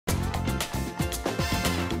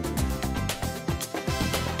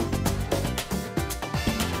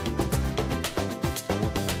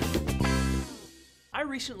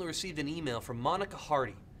recently received an email from Monica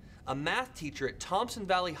Hardy, a math teacher at Thompson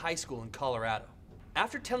Valley High School in Colorado.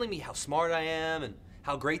 After telling me how smart I am and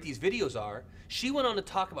how great these videos are, she went on to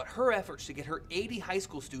talk about her efforts to get her 80 high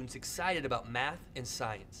school students excited about math and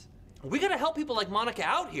science. We gotta help people like Monica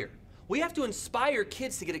out here. We have to inspire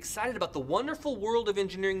kids to get excited about the wonderful world of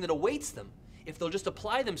engineering that awaits them if they'll just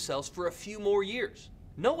apply themselves for a few more years.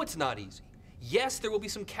 No, it's not easy. Yes, there will be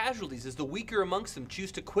some casualties as the weaker amongst them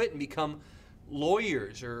choose to quit and become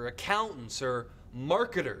lawyers or accountants or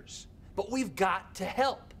marketers. But we've got to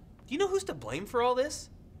help. Do you know who's to blame for all this?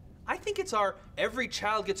 I think it's our every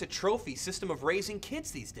child gets a trophy system of raising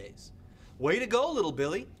kids these days. Way to go, little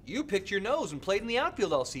Billy. You picked your nose and played in the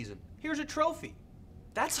outfield all season. Here's a trophy.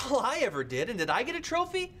 That's all I ever did, and did I get a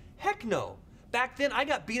trophy? Heck no. Back then, I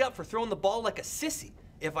got beat up for throwing the ball like a sissy,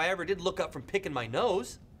 if I ever did look up from picking my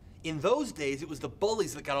nose. In those days, it was the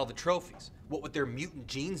bullies that got all the trophies, what with their mutant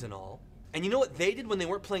genes and all. And you know what they did when they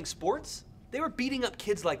weren't playing sports? They were beating up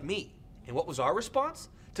kids like me. And what was our response?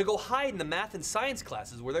 To go hide in the math and science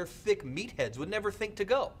classes where their thick meatheads would never think to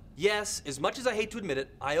go. Yes, as much as I hate to admit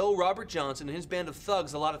it, I owe Robert Johnson and his band of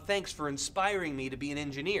thugs a lot of thanks for inspiring me to be an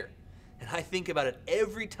engineer. And I think about it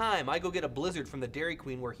every time I go get a Blizzard from the Dairy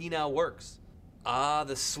Queen where he now works. Ah,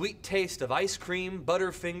 the sweet taste of ice cream,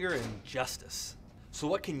 Butterfinger, and justice. So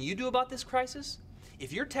what can you do about this crisis?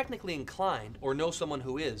 If you're technically inclined or know someone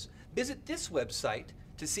who is, visit this website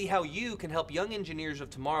to see how you can help young engineers of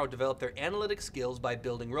tomorrow develop their analytic skills by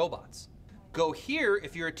building robots. Go here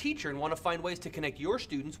if you're a teacher and want to find ways to connect your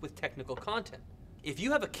students with technical content. If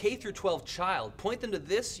you have a K-12 child, point them to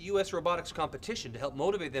this US robotics competition to help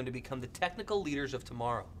motivate them to become the technical leaders of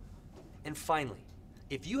tomorrow. And finally,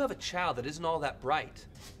 if you have a child that isn't all that bright,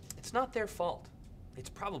 it's not their fault. It's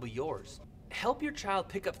probably yours. Help your child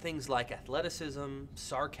pick up things like athleticism,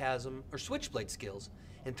 sarcasm, or switchblade skills,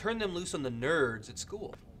 and turn them loose on the nerds at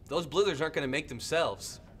school. Those blizzards aren't going to make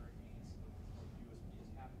themselves.